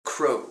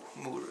Crow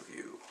movie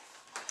review.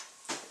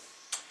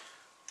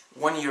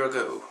 1 year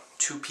ago,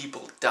 2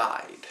 people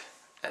died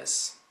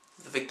as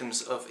the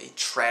victims of a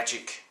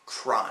tragic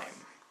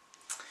crime.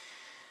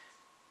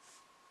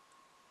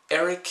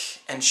 Eric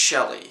and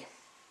Shelley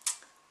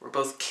were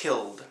both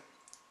killed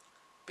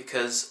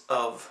because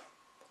of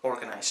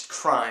organized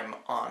crime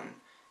on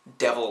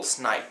Devil's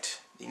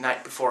Night, the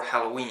night before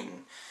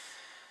Halloween,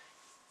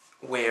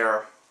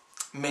 where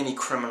many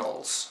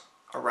criminals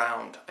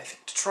around, I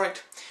think,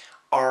 Detroit,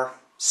 are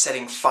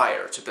setting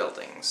fire to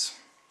buildings.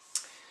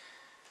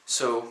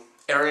 So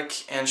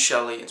Eric and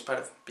Shelley, in spite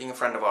of being a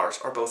friend of ours,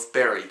 are both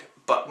buried,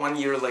 but 1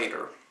 year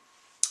later,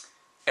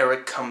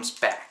 Eric comes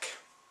back.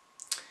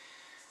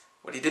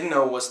 What he didn't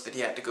know was that he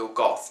had to go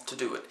goth to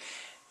do it.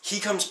 He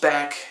comes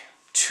back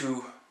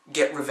to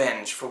get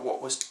revenge for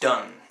what was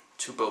done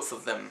to both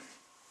of them.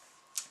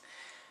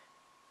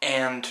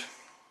 And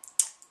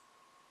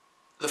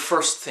the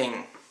first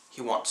thing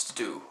he wants to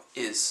do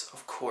is,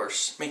 of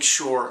course, make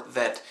sure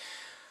that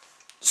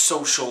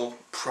social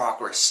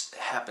progress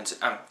happens.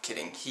 I'm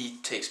kidding. He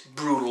takes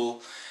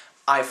brutal,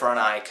 eye for an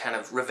eye kind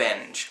of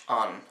revenge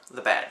on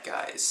the bad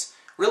guys.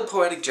 Real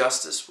poetic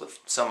justice with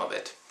some of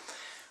it.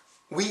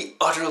 We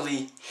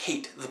utterly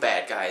hate the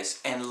bad guys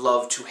and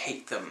love to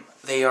hate them.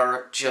 They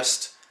are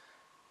just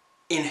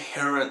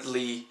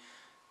inherently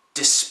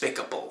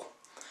despicable.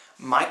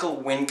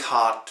 Michael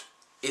Wincott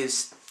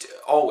is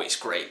always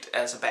great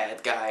as a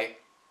bad guy.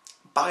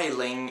 Bai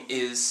Ling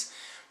is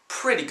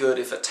pretty good,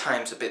 if at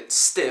times a bit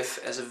stiff,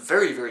 as a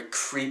very, very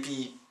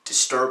creepy,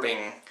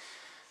 disturbing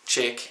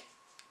chick.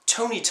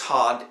 Tony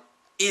Todd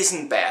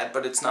isn't bad,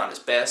 but it's not his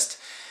best.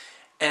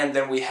 And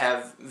then we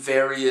have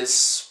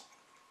various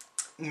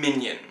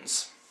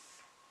minions.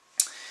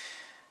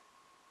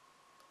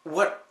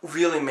 What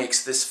really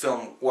makes this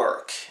film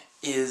work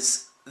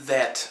is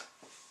that,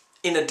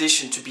 in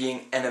addition to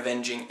being an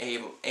avenging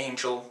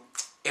angel,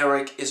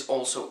 Eric is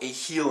also a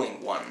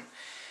healing one.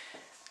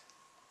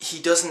 He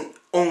doesn't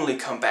only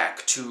come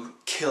back to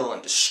kill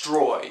and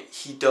destroy,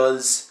 he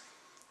does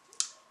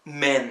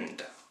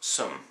mend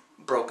some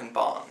broken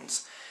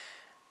bonds.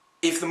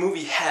 If the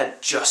movie had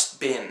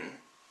just been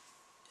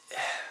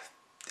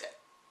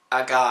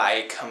a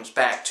guy comes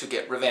back to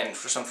get revenge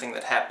for something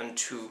that happened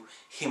to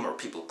him or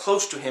people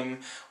close to him,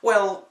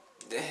 well,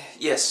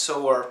 yes,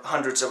 so are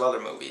hundreds of other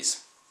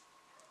movies.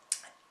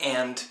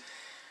 And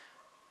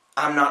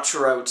I'm not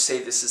sure I would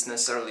say this is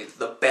necessarily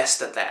the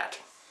best at that.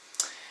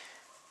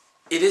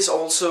 It is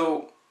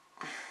also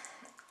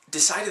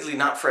decidedly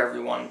not for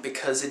everyone,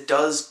 because it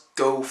does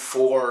go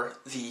for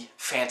the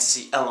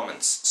fantasy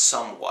elements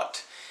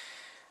somewhat.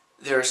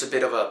 There's a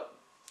bit of a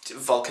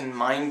Vulcan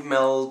mind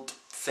meld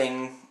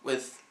thing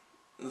with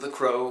the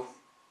Crow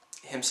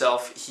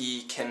himself.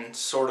 He can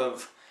sort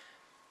of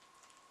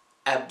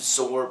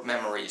absorb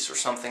memories or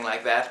something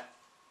like that.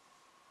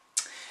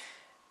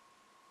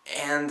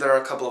 And there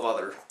are a couple of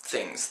other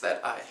things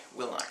that I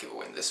will not give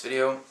away in this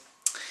video.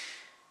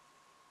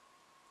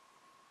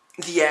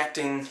 The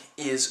acting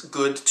is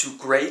good to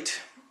great,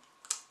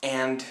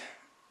 and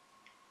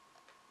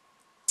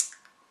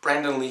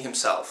Brandon Lee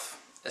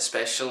himself,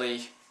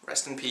 especially,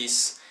 rest in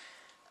peace,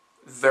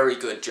 very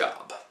good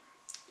job.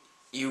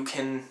 You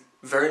can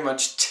very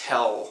much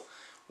tell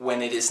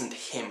when it isn't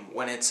him,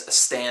 when it's a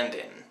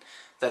stand-in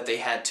that they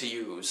had to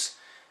use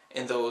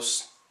in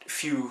those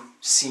few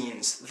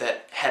scenes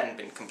that hadn't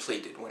been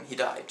completed when he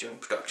died during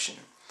production.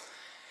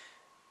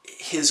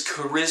 His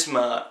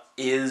charisma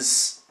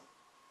is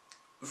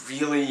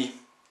really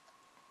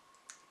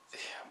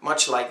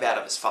much like that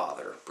of his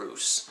father,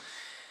 Bruce.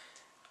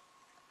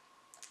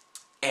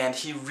 And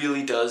he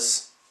really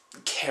does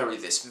carry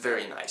this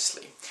very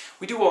nicely.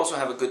 We do also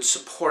have a good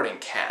supporting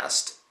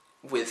cast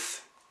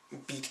with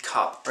beat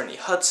cop Ernie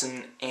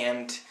Hudson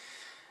and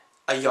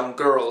a young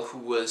girl who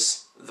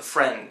was the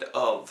friend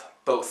of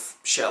both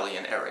Shelley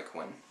and Eric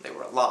when they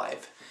were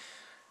alive.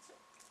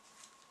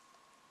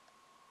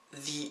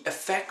 The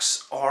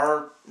effects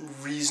are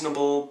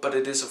reasonable, but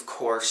it is, of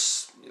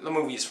course, the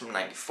movie is from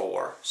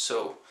 '94,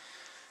 so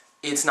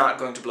it's not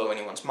going to blow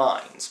anyone's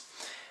minds.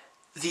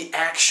 The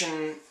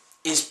action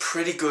is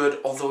pretty good,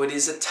 although it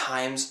is at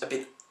times a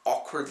bit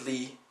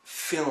awkwardly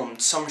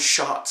filmed. Some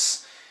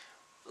shots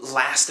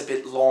last a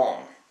bit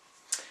long.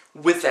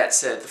 With that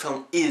said, the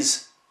film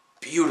is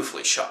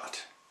beautifully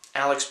shot.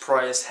 Alex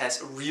Proyas has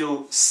a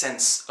real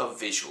sense of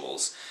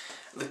visuals,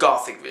 the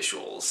gothic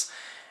visuals.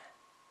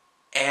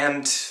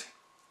 And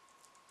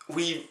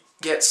we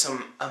get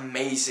some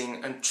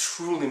amazing and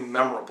truly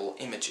memorable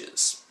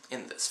images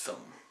in this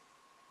film.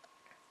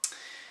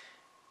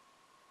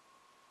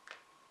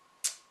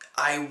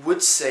 I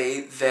would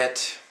say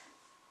that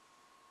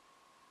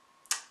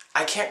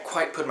I can't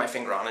quite put my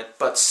finger on it,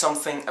 but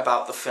something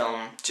about the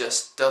film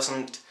just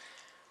doesn't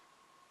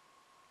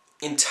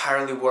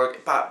entirely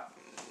work.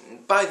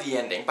 By the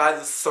ending, by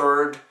the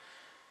third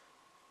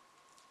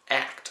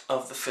act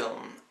of the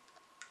film,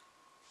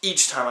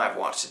 each time I've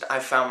watched it,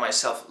 I've found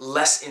myself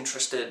less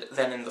interested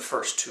than in the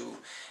first two.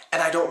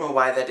 And I don't know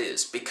why that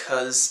is,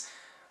 because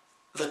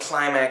the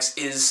climax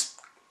is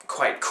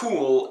quite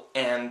cool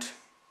and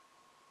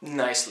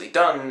nicely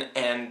done,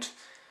 and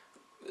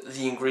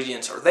the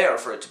ingredients are there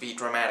for it to be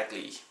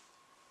dramatically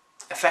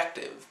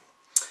effective.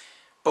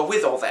 But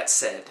with all that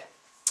said,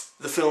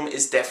 the film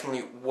is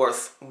definitely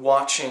worth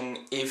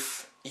watching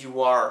if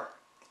you are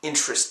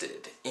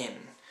interested in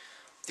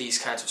these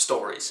kinds of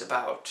stories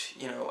about,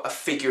 you know, a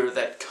figure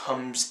that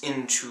comes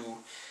into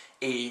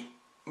a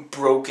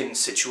broken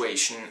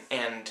situation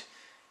and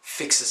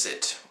fixes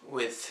it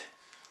with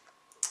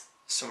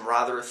some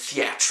rather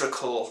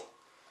theatrical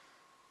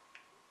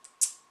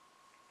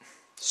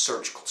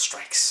surgical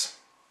strikes.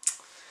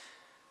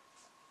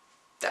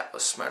 That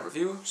was my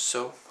review,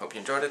 so hope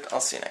you enjoyed it.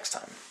 I'll see you next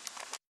time.